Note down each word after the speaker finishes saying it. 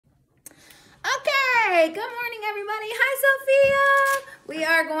Okay, good morning, everybody. Hi, Sophia. We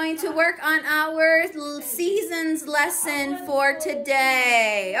are going to work on our seasons lesson for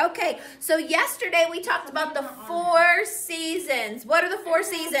today. Okay, so yesterday we talked about the 4 seasons. What are the 4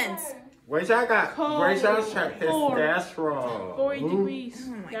 seasons? Where's y'all got? Where's y'all check his gas from? 40 degrees.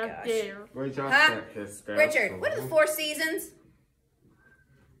 Oh my Up gosh. there. Where's y'all check his gas Richard, from? what are the 4 seasons?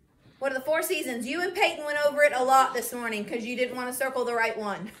 What are the 4 seasons? You and Peyton went over it a lot this morning because you didn't want to circle the right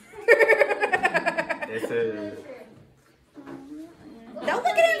one. This is... Don't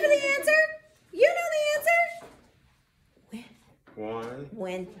look at him for the answer. You know the answer.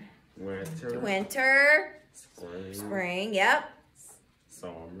 Winter. Winter. Spring. Spring. Yep.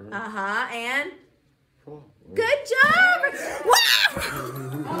 Summer. And Fall. good job. Wow.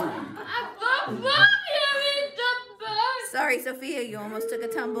 Sorry, Sophia, you almost took a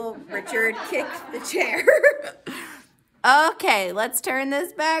tumble. Richard kicked the chair. Okay, let's turn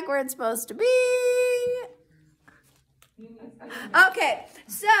this back where it's supposed to be. Okay,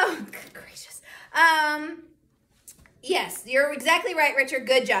 so, good gracious. Yes, you're exactly right, Richard.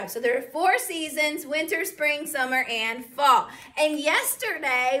 Good job. So there are 4 seasons: winter, spring, summer, and fall. And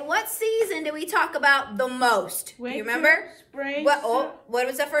yesterday, what season did we talk about the most? Do you remember? Spring. What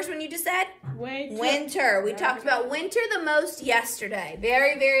was the first one you just said? Winter. Winter. We talked about winter the most yesterday.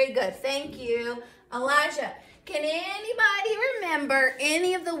 Very, very good. Thank you. Elijah, can anybody remember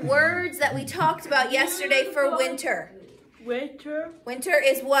any of the words that we talked about yesterday for winter? Winter. Winter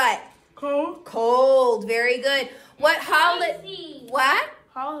is what? Cold. Cold. Very good. What holiday? What?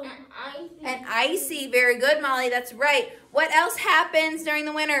 Holiday. And icy. Very good, Molly. That's right. What else happens during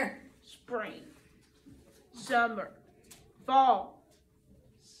the winter? Spring. Summer. Fall.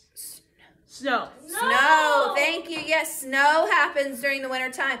 Snow. Snow. Thank you. Yes, snow happens during the winter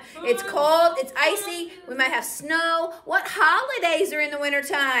time. It's cold. It's icy. We might have snow. What holidays are in the winter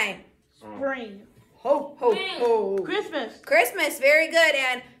time? Spring. Ho, ho, ho. Christmas. Christmas. Very good.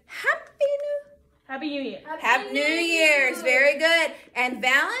 And Happy New Year. New Year's. Very good. And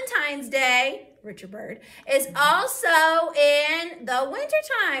Valentine's Day, Richard Bird, is also in the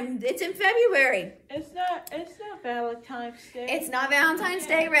wintertime. It's in February. It's not Valentine's Day. It's not Valentine's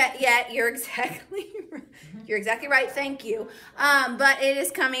Day yet. You're exactly right. Thank you. But it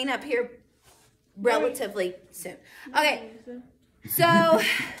is coming up here relatively soon. Okay. So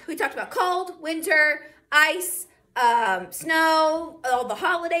we talked about cold, winter, ice, snow, all the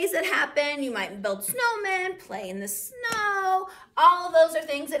holidays that happen. You might build snowmen, play in the snow. All of those are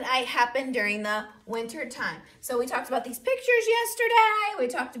things that happen during the winter time. So we talked about these pictures yesterday. We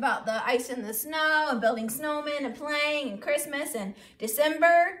talked about the ice and the snow and building snowmen and playing and Christmas. And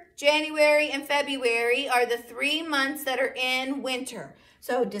December, January, and February are the 3 months that are in winter.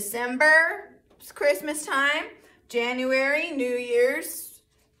 So December is Christmas time, January, New Year's,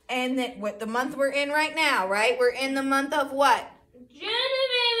 and then what the month we're in right now, right? We're in the month of what?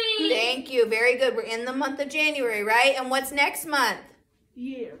 January. Thank you. Very good. We're in the month of January, right? And what's next month?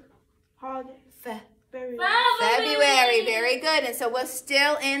 Year. Holiday. February. Very good. And so we're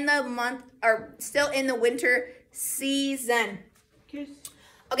still in the month, or still in the winter season. Kiss.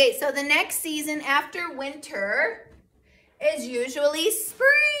 Okay, so the next season after winter is usually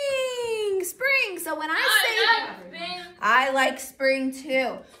spring. Spring. So when I like spring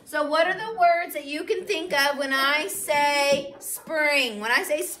too. So what are the words that you can think of when I say spring? When I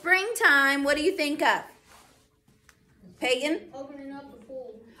say springtime, what do you think of? Peyton? Opening up the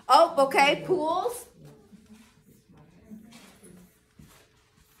pool. Oh, okay. Pools.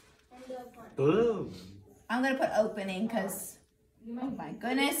 Boom. I'm going to put opening because, oh my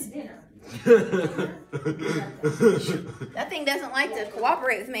goodness. That thing doesn't like to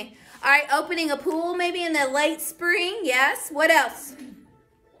cooperate with me. All right, opening a pool maybe in the late spring. Yes. What else?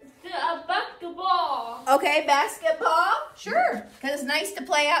 Basketball. Okay, basketball. Sure. Because it's nice to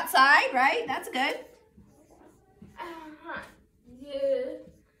play outside, right? That's good.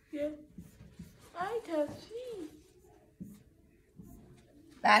 Yeah. I can see.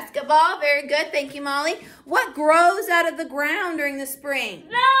 Basketball. Very good. Thank you, Molly. What grows out of the ground during the spring?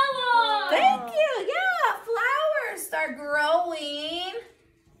 Flowers. Thank you. Yeah, flowers start growing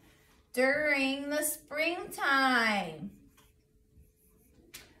during the springtime.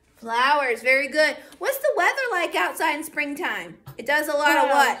 Flowers, very good. What's the weather like outside in springtime? It does a lot of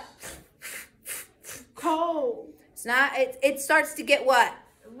what? Cold. It's not, it starts to get what?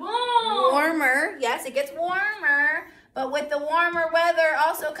 Warmer. Yes, it gets warmer. But with the warmer weather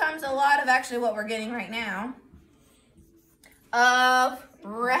also comes a lot of actually what we're getting right now. Of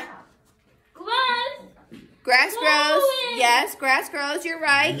grass grows. Yes, grass grows. You're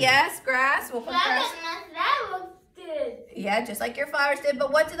right. Yes, grass. We'll put grass. did. Yeah, just like your flowers did.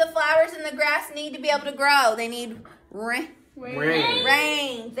 But what do the flowers and the grass need to be able to grow? They need rain.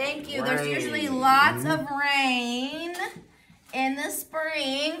 Rain. Thank you. There's Rain. usually lots of rain in the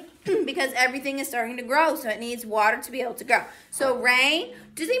spring because everything is starting to grow, so it needs water to be able to grow. So rain.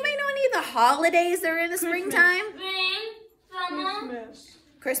 Does anybody know any of the holidays that are in the springtime? Rain, summer, Christmas.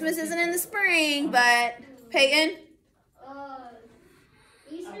 Christmas isn't in the spring, but Peyton?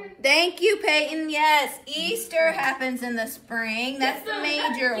 Easter. Thank you, Peyton. Yes, Easter happens in the spring. That's the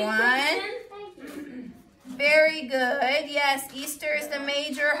major one. Very good. Yes, Easter is the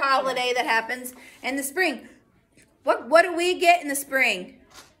major holiday that happens in the spring. What do we get in the spring?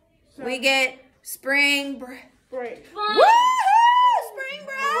 We get spring break. Break. Woohoo! Spring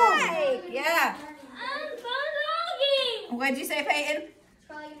break. Yeah. I'm so doggy. What'd you say, Peyton? It's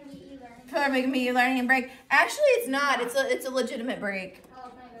probably gonna be you learning. Probably gonna be you learning and break. Actually, it's not. It's a legitimate break.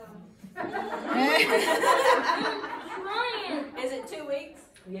 Oh, thank God. Ryan. Is it 2 weeks?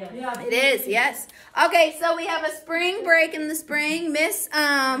 It is, yes. Okay, so we have a spring break in the spring. Miss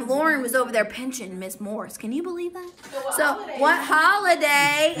Lauren was over there pinching Miss Morris. Can you believe that? So what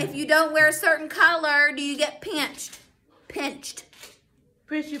holiday, if you don't wear a certain color, do you get pinched? Pinched.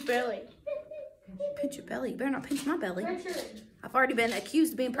 Push your belly. Pinch your belly. You better not pinch my belly. Richard. I've already been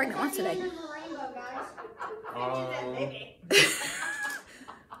accused of being pregnant once today. There's a rainbow, guys.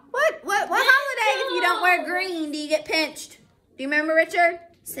 What holiday, if you don't wear green, do you get pinched? Do you remember, Richard?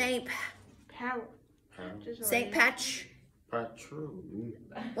 Power. St. Patch. But true.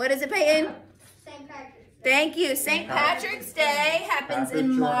 What is it, Peyton? St. Patrick's. Thank you. St. Patrick's Day happens in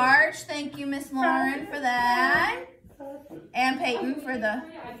Patrick's. March. Thank you, Miss Lauren, for that. And Peyton for the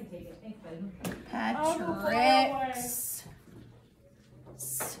Patrick's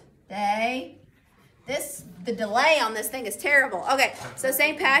Day. The delay on this thing is terrible. Okay, so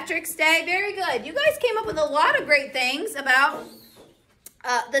St. Patrick's Day, very good. You guys came up with a lot of great things about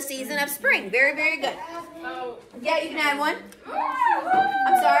the season of spring. Very, very good. Yeah, you can add one.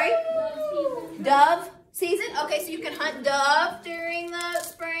 I'm sorry? Dove season? Okay, so you can hunt dove during the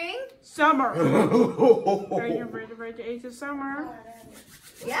spring? Summer. Are you ready to age of summer?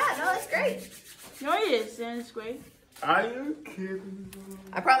 Yeah, no, that's great. No, it is. Then it's great. Are you kidding?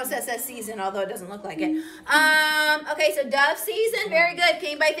 I promise that says season, although it doesn't look like it. Okay, so dove season, very good. Can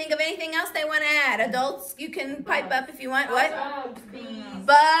anybody think of anything else they want to add? Adults, you can pipe up if you want. What?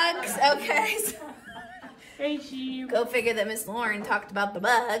 Bugs. Okay. Hey, she. Go figure that Miss Lauren talked about the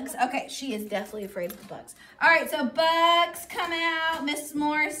bugs. Okay, she is definitely afraid of the bugs. All right, so bugs come out. Miss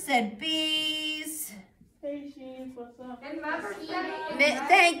Morris said bees. Hey, she. What's up?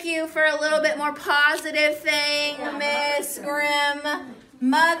 Thank you for a little bit more positive thing, Miss Grimm.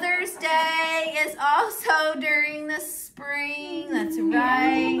 Mother's Day is also during the spring. That's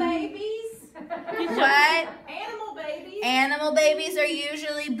right. Babies. What? Animal babies. Animal babies are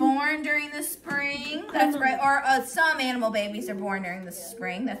usually born during the spring. That's right. Or some animal babies are born during the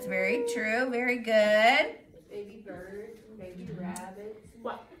spring. That's very true. Very good. Baby birds, baby rabbits.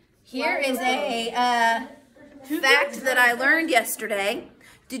 What? Here is a fact that I learned yesterday.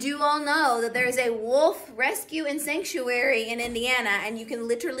 Did you all know that there is a wolf rescue and sanctuary in Indiana, and you can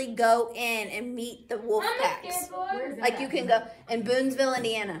literally go in and meet the wolf packs? Like you can go in Boonesville,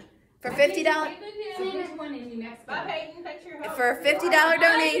 Indiana, for $50. Bye, Peyton. Thanks for your help. For a $50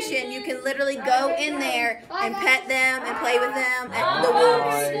 donation, you can literally go in there and pet them and play with them at the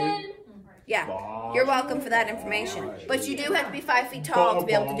wolves. Yeah, you're welcome for that information. But you do have to be 5 feet tall to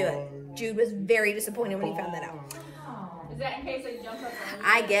be able to do it. Jude was very disappointed when he found that out. Is that in case they jump up on you?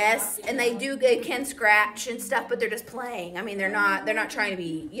 I guess, and they can scratch and stuff, but they're just playing. I mean, they're not trying to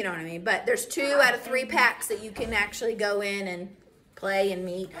be, you know what I mean. But there's 2 out of 3 packs that you can actually go in and play and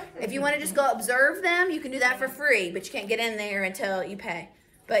meet. If you want to just go observe them, you can do that for free, but you can't get in there until you pay.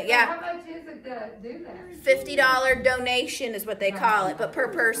 But yeah, How much is it to do that? $50 donation is what they call it, but per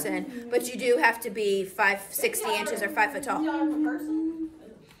person. But you do have to be 60 inches or 5 foot tall. $1 per person?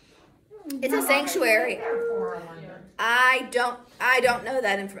 It's a sanctuary. I don't know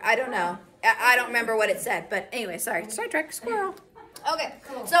that. I don't know. I don't remember what it said. But anyway, sorry. Sidetrack squirrel. Okay.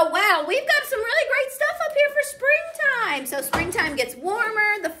 So, wow, we've got some really great stuff up here for springtime. So, springtime gets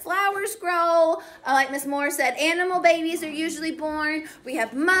warmer. The flowers grow. Like Miss Moore said, animal babies are usually born. We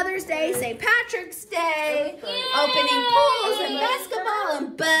have Mother's Day, St. Patrick's Day, opening pools and basketball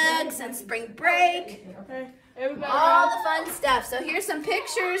and bugs and spring break. Okay. Everybody. All the fun stuff. So, here's some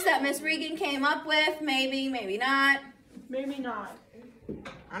pictures that Miss Regan came up with. Maybe, maybe not. Maybe not.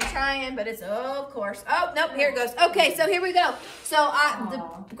 I'm trying, but it's, oh, of course. Oh, nope, here it goes. Okay, so here we go. So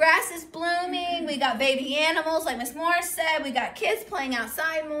the grass is blooming. We got baby animals, like Miss Morris said. We got kids playing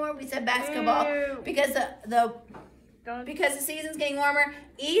outside more. We said basketball. Ew. Because the because the season's getting warmer.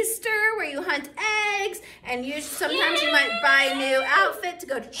 Easter, where you hunt eggs, and sometimes you might buy a new outfit to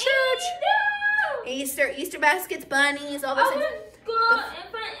go to church. Easter baskets, bunnies, all those things.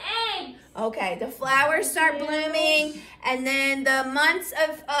 Okay, the flowers start blooming, and then the months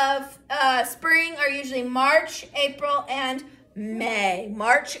of spring are usually March, April, and May.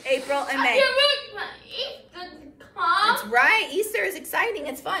 March, April, and May. That's right. Easter is exciting.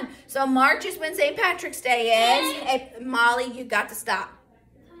 It's fun. So March is when St. Patrick's Day is. Hey, Molly, you got to stop.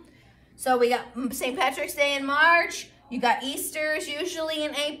 So we got St. Patrick's Day in March. You got Easter's usually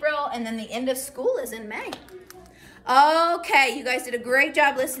in April, and then the end of school is in May. Okay, you guys did a great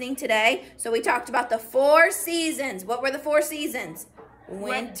job listening today. So we talked about the 4 seasons. What were the 4 seasons?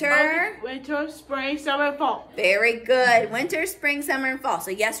 Winter, spring, summer, and fall. Very good. Winter, spring, summer, and fall.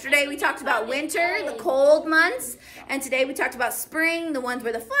 So yesterday we talked about winter, the cold months. And today we talked about spring, the ones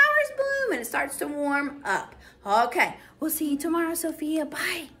where the flowers bloom and it starts to warm up. Okay, we'll see you tomorrow, Sophia.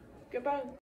 Bye. Goodbye.